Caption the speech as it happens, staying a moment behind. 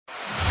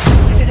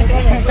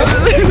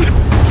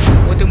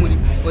हो त्यो मुनि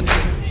हो त्यो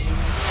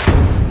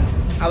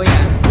अब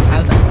यहाँ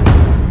हाल त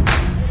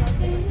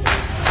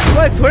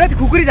ओए छोडे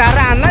खुकुरी झारेर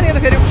हान्ला नि त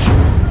फेरि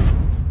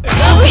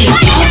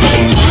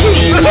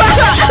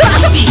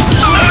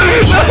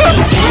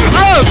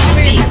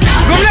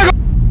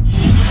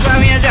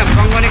हामी यहाँ चाहिँ हामी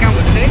रङ गर्ने काम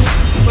गर्दैछ है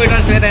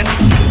वेटर्स हेरेन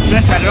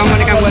ड्रेस हालेर रङ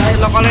गर्ने काम गर्दैछ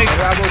ल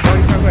कलरहरू अब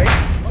गरिसक्यो है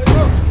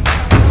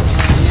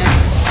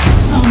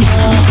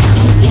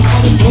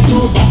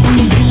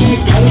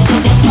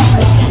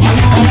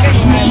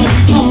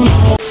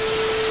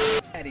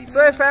so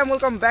fam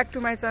welcome back to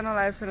my channel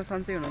आइफ छैन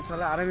सन्चै हुनुहुन्छ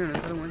होला आरामै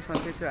हुनुहुन्छ होला म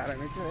सन्चै छु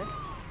आरामै छु है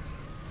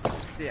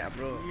से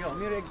हाम्रो यो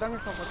मेरो एकदमै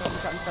सपोर्टर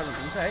संसार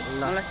हुनुहुन्छ है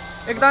मलाई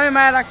एकदमै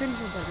माया लाग्छ नि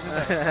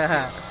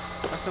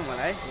कस्तो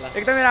मलाई है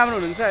एकदमै राम्रो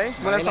हुनुहुन्छ है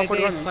मलाई सपोर्ट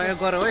गर्नु सहयोग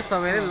गरौँ है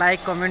सबैले लाइक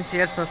कमेन्ट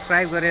सेयर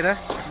सब्सक्राइब गरेर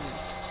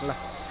ल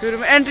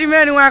सुरुमा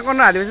एन्ट्रीमा नि उहाँको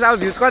नहालेपछि अब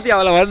भ्युज कति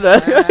होला भन्नु त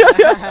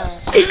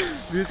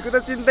भ्युजको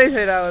त चिन्तै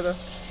छैन अब त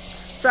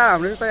साह्रो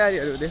हाम्रो चाहिँ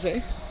तयारीहरू हुँदैछ है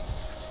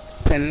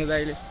हेर्नु त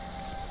अहिले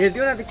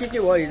हेरिदिउ न त के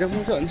भयो हिजो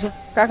मुसो भन्छ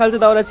काकाले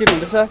चाहिँ दाउरा चिर्नु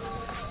हुँदैछ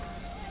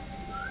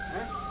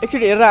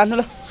एकचोटि हेरेर हान्नु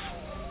ल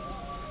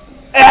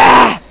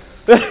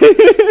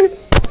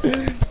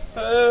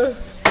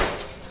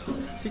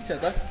ठिक छ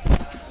त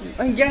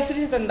अनि ग्यास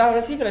रहेछ त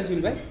दाउरा चिक्रा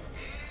सुन भाइ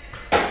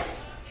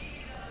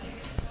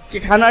के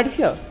खानु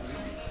आँटिस्क्यो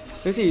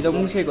यो चाहिँ हिजो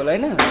मुसेको होला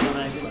होइन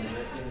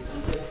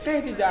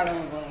त्यही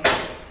जाडोमा बनाउँछ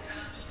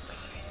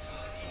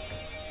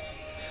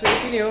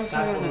सेकी नै हो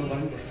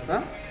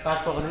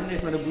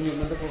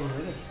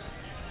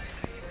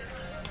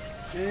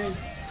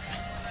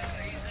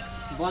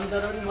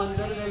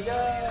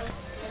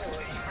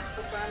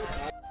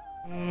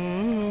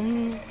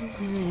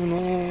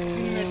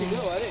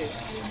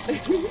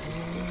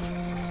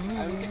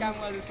हामी काम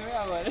गर्दैछौँ है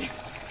अब अरे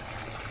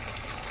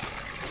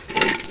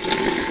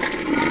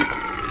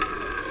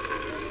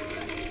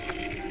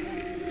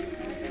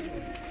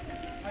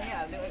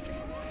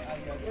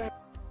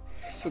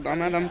सो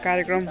धमाधम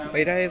कार्यक्रम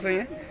भइरहेछ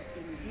यहाँ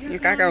यो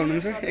काका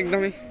हुनुहुन्छ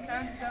एकदमै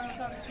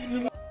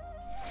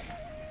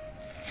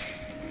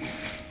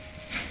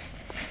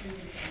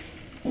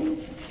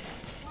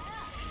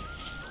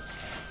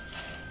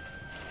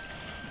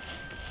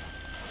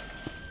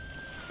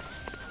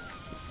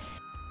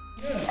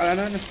होला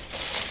न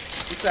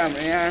यस्तो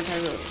हाम्रो यहाँ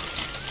आँखाको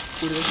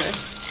कुर्दैछ है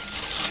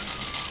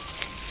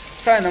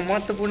सबैभन्दा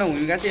महत्त्वपूर्ण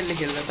भूमिका चाहिँ यसले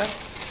खेल्दछ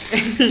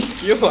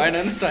यो भएन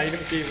न छैन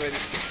केही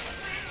पनि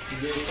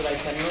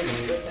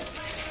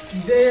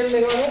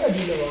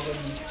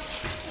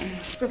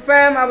सो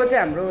फ्याम अब चाहिँ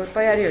हाम्रो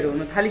तयारीहरू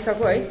हुनु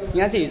थालिसक्यो है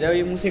यहाँ चाहिँ हिजो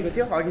यो मुसेको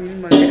थियो अघि पनि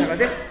मैले देखाएको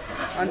थिएँ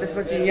अनि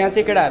त्यसपछि यहाँ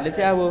चाहिँ केटाहरूले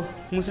चाहिँ अब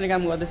मुस्ने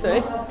काम गर्दैछ है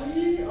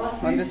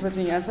अनि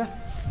त्यसपछि यहाँ छ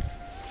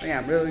अनि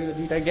हाम्रो यो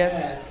दुईवटा ग्यास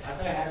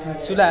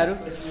चुल्हाहरू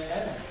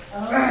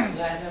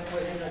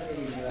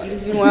अनि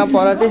त्यसपछि उहाँ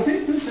पर चाहिँ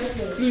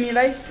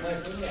चिनीलाई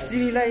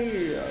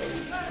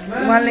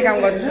उमाल्ने काम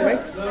गर्दैछु है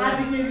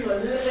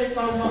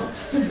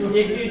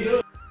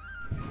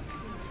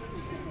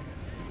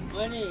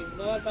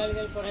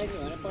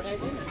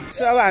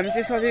सो अब हामी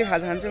चाहिँ सधैँ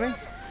खाजा खान्छौँ है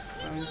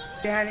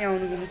त्यहाँ नि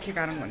आउनुको मुख्य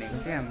कारण भनेको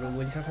चाहिँ हाम्रो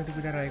भोलि सरस्वती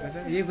पूजा रहेको छ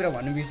यही कुरा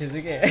भन्नु बिर्सेछु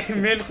कि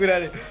मेन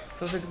कुराले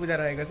सरस्वती पूजा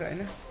रहेको छ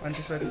होइन अनि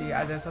त्यसपछि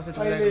आज सरस्वती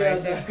पूजाको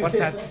लागि चाहिँ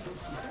प्रसाद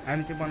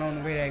हामी चाहिँ बनाउनु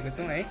गइरहेको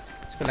छौँ है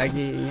त्यसको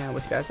लागि यहाँ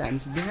बसिरहेको छ हामी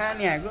चाहिँ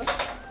बिहानै आएको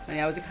अनि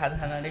अब चाहिँ खाजा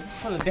खान आँटेको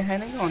कसले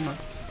देखाएन कि अन्नु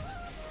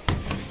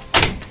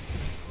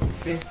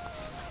ए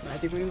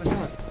माथि पनि बस्छ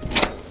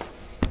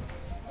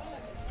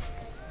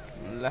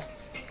ल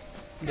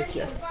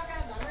देखियो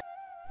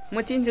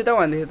म चिन्छु त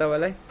भन्दै थिएँ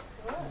तपाईँलाई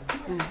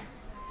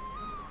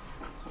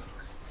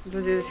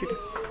बुझेर छिटो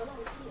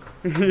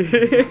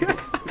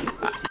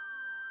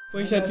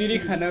पैसा तिरी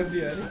खाना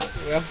दियो अरे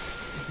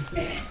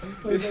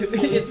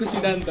यसको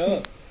सिद्धान्त हो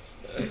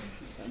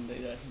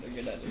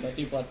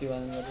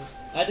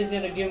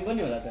गेम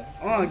पनि होला त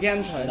गेम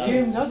छ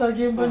त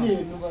गेम पनि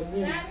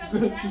हेर्नुपर्ने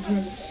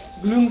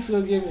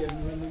ग्लुङ्सको गेम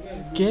हेर्नुपर्ने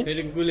के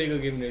फेरि गुलेको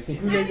गेम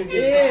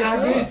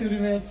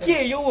के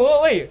यो हो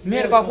ओइ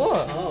मेरो कप हो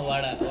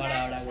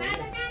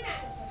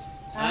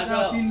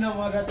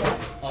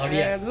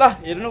ल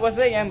हेर्नुपर्छ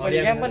है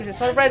गेम पनि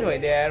सरप्राइज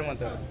भइदियो यार म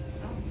त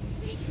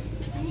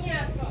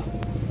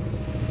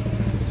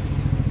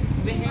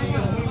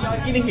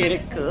किन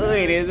हेरेको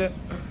हेरेछ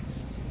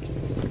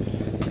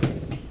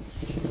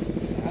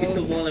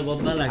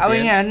अब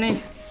यहाँ नै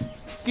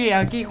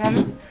के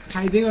कमी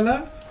खाइदियो होला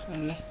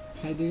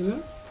खाइदियो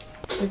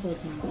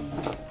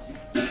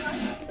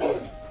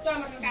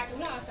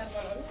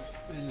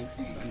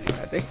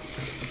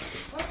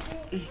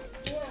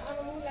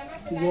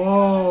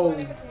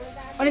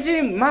अनि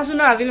चाहिँ मासु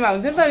नहालिदिनु भएको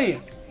हुन्थ्यो नि त नि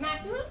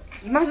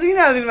मासु किन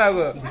हालिदिनु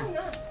भएको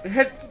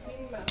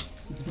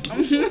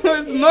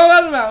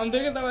नगर्नु भएको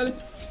हुन्थ्यो कि तपाईँले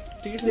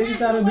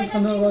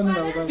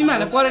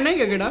तिमीहरूलाई परेन है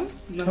केटा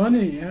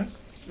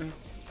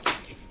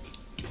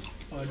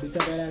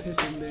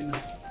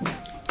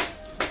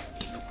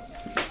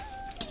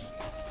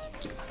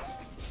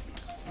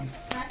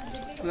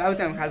लाउ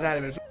चाहिँ हामी खाजा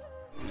हालेर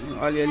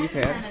अलिअलि छ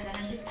यार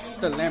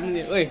कस्तो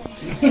ल्याम्ने ओइ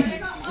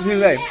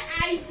सुनिलाई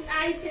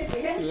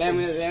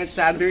ल्याम्ने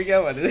चार्दियो क्या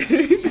भनेर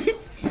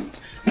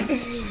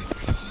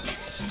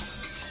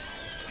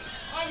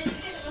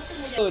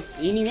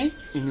हिँड्यौँ है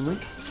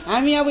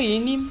हामी अब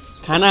हिँड्यौँ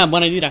खाना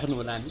बनाइदिइराख्नु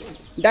होला हामी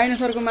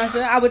डाइनोसरको मासु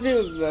अब चाहिँ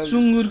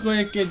सुँगुरको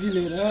 1 केजी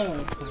लिएर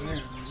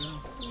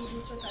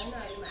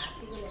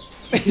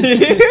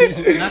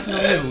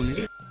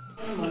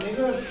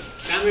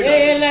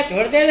यसलाई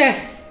छोड्दैन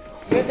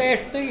यो त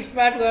यस्तो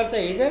स्मार्ट गर्छ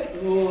हिजो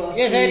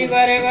यसरी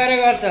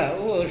गर्छ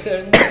ऊ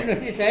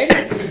छैन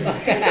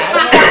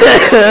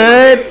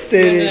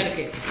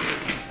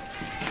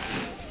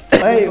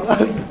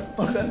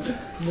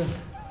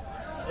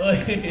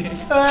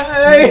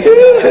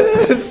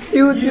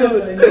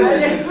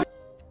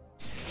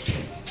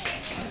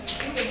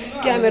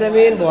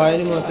क्यामेराम्यान भयो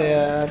नि म त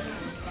यार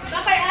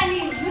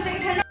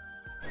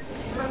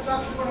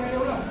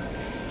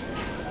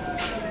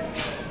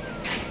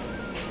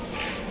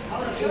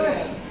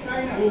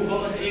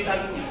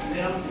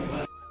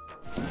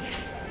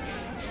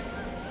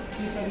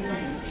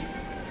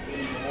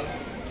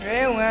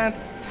ए उहाँ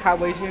थाहा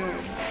भइसक्यो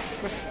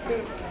कस्तो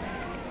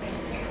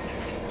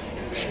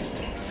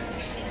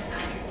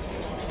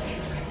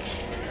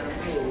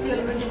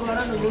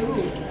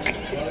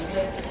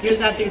तेल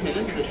तातेको छैन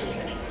नि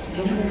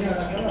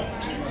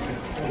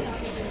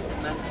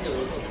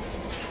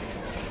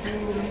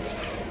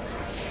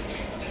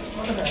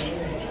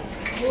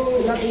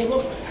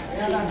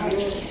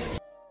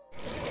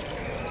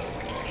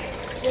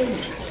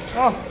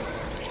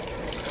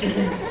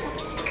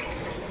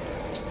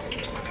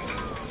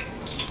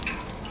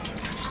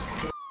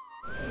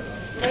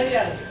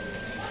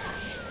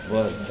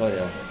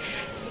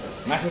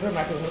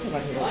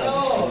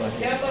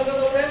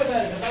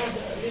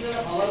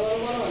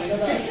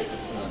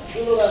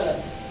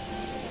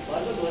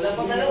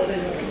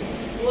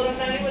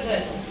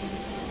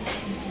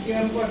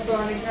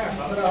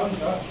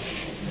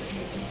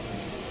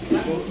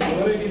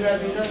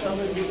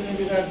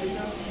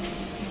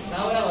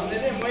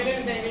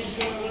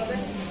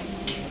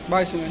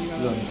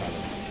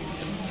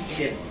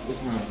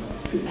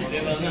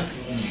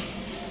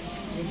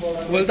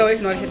बोलता भाई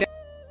नर्स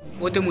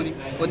वो तो मुनी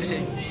वो तो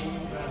सही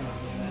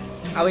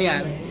अब यहाँ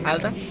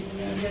हालता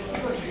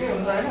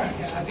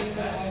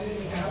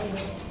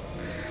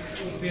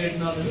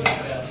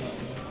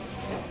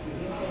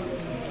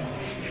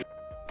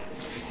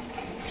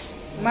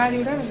माथि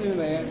उठा न सुन्नु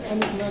भयो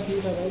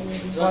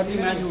जति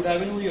माथि उठाए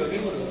पनि उयो हो कि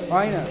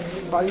होइन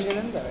छरिँदैन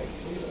नि त भाइ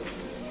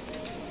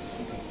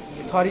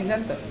छरिन्छ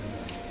नि त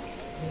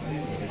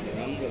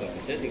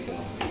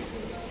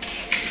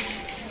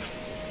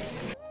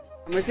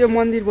हाम्रो चाहिँ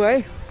मन्दिर भयो है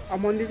अब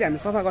मन्दिर चाहिँ हामी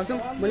सफा गर्छौँ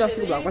मैले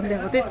अस्तिको भ्लग पनि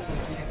देखाएको थिएँ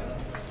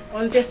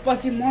अनि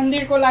त्यसपछि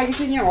मन्दिरको लागि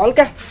चाहिँ यहाँ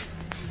हल्का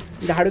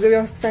झाडुको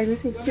व्यवस्था चाहिने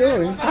चाहिँ के हो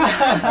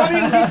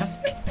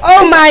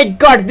Oh my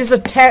god, this is a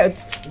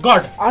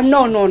God. Oh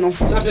no no no.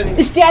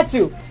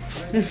 Statue.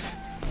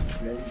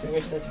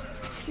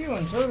 के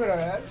भन्छ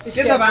यार के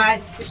छ भाइ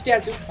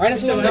स्ट्याचु हैन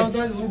सुन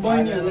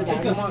बहिनीहरुले ठिक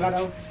छ म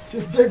गराउ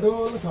सिधै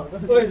डोल छ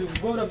ओइ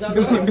गौरव जाऊ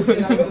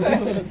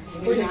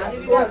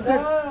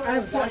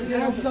I'm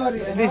sorry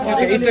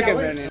It's okay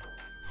man.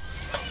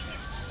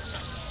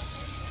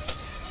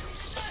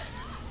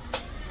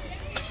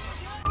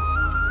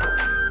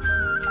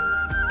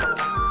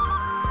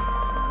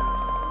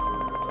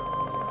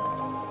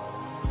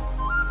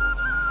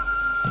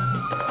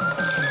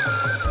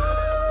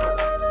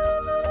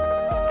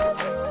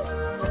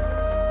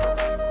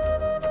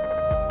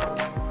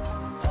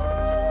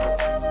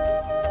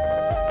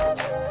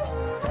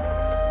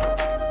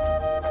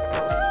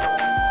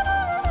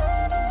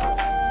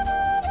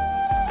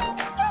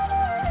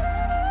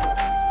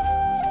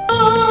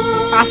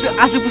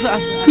 आसु पुस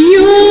आसु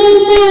यो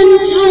मन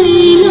छैन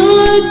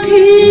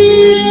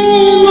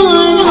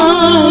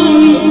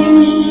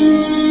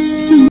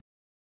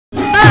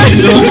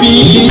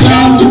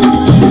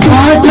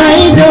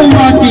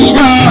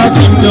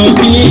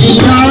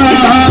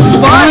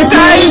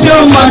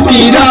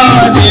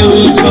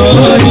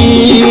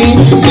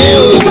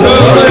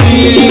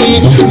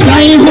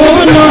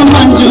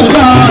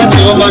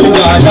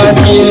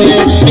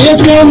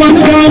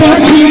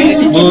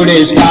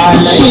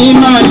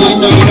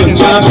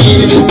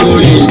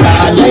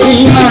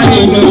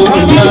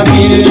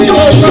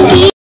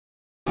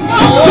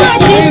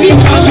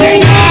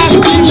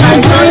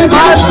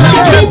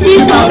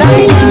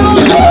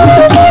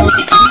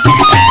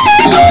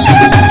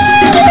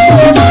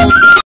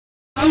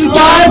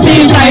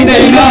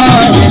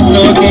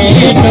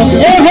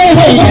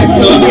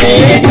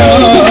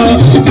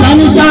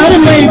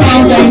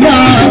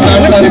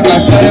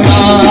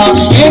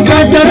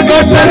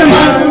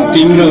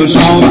तिम्रो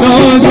सौदो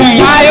झै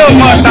आयो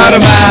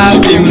मटरमा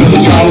तिम्रो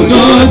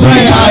सौदो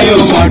झै आयो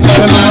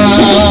मटरमा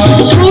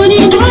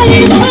छोरी भए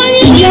भए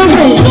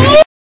यहाँ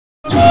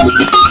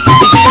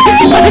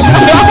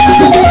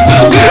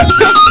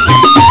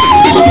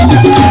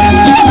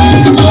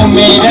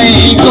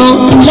उमेरैको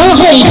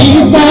लहै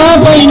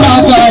हिसाबै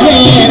नगरे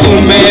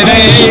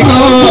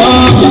उमेरैको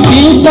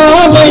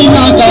हिसाबै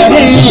नगरे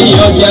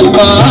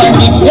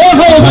ए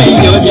हो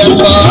भयो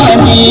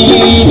जलपानी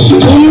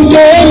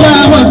उनके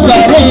नाम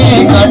करे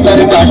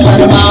कटर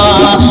कटरमा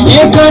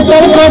ए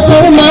कटर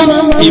कटरमा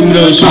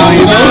तिम्रो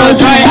सौदो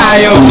छै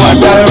आयो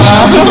मटरमा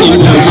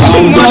तिम्रो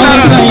सौदो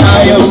छै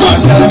आयो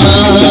मटरमा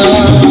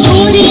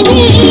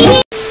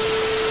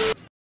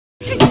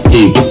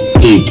टिक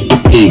टिक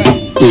टिक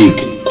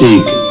टिक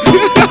टिक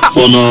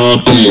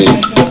Fanatic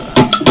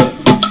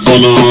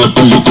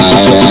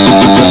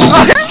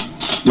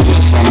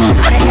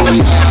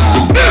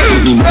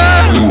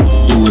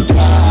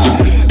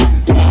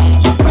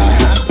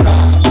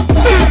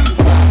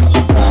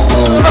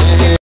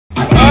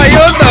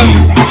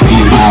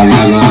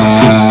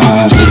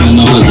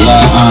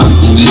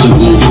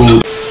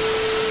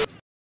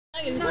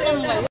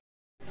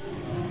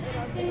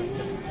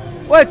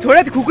ओए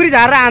थोरै खुकुरी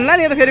झारेर हान्ला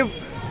नि त फेरि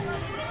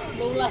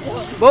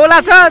बौला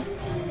छ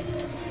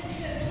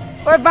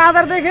ओए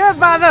बाँदर देख्यो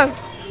बाँदर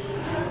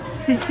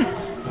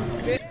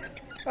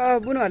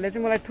बुनुहरूले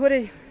चाहिँ मलाई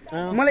थोरै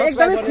मलाई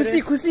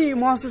एकदमै खुसी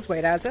महसुस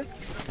भइरहेछ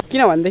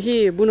किनभनेदेखि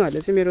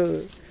बुनुहरूले चाहिँ मेरो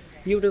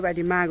युट्युब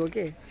आइडी मागो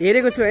के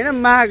हेरेको छु होइन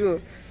मागो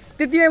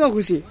त्यतिमै म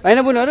खुसी होइन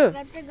बुनुहरू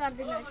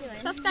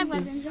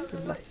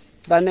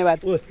धन्यवाद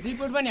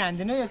रिपोर्ट पनि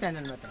हान्दिनु यो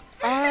च्यानलमा त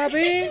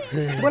आबे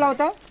बोलाउ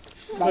त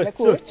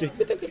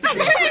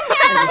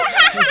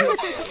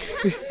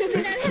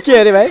के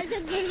अरे भाइ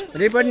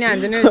रिपोर्ट नि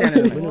हान्दिनु यो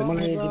च्यानलमा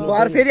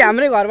घर फेरि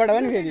हाम्रै घरबाट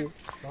पनि फेरि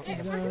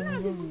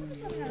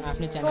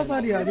आफ्नो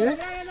च्यानल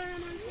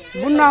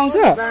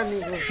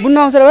बुन्न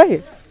आउँछ र भाइ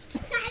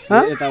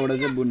यताबाट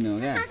चाहिँ बुन्ने हो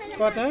क्या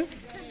कता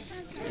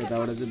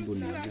यताबाट चाहिँ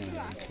बुन्ने हो क्या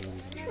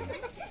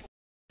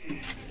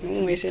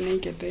यसै नै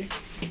के त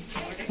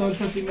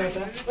सरस्वती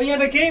माता यहाँ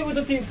त केही उ त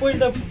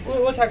पहिलो त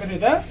ओछाएको थियो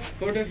त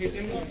फोटो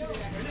खिच्नु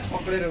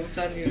पक्रेर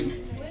उचार्ने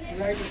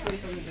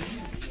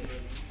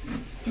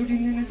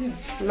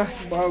ल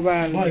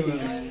भगवान्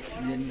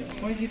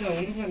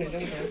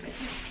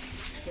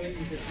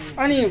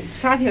अनि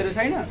साथीहरू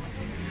छैन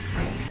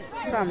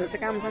सो हाम्रो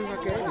चाहिँ काम साम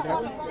सक्यो है भित्र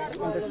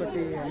अनि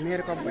त्यसपछि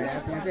मेरो कप भइरहेको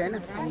छ यहाँ चाहिँ होइन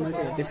मैले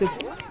चाहिँ हेर्दैछु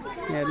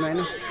हेर्नु होइन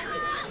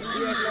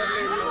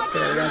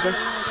भइरहेको छ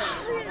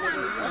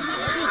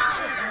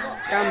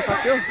काम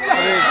सक्यो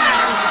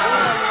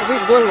अब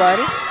गोल भयो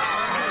अरे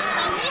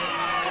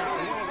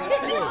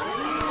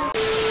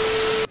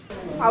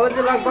अब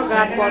चाहिँ लगभग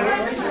रात पर्यो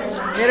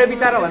मेरो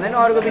विचार भन्दा पनि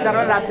अरूको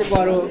विचारमा रात चाहिँ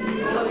पर्यो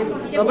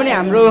र पनि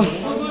हाम्रो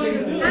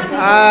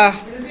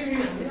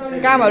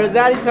कामहरू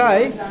जारी छ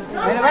है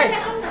होइन भाइ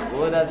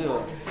हो दाजु हो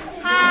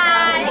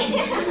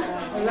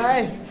ल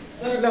है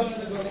ल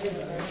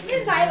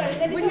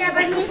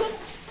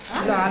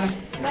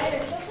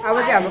अब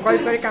चाहिँ हाम्रो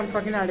करिब काम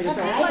सकिन आँटेको छ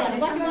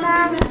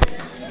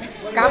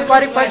काम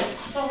करिब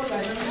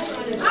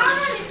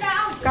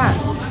कहाँ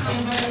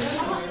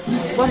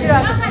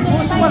बसिरहेको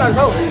सुमनहरू छ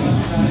हौ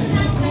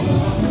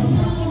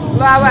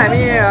ल अब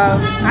हामी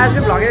आज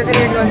भ्लग यति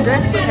एन्ड गर्छ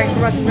so thanks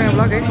for watching my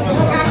vlog है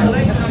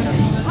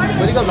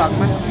भोलिको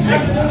भ्लगमा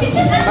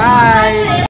बाई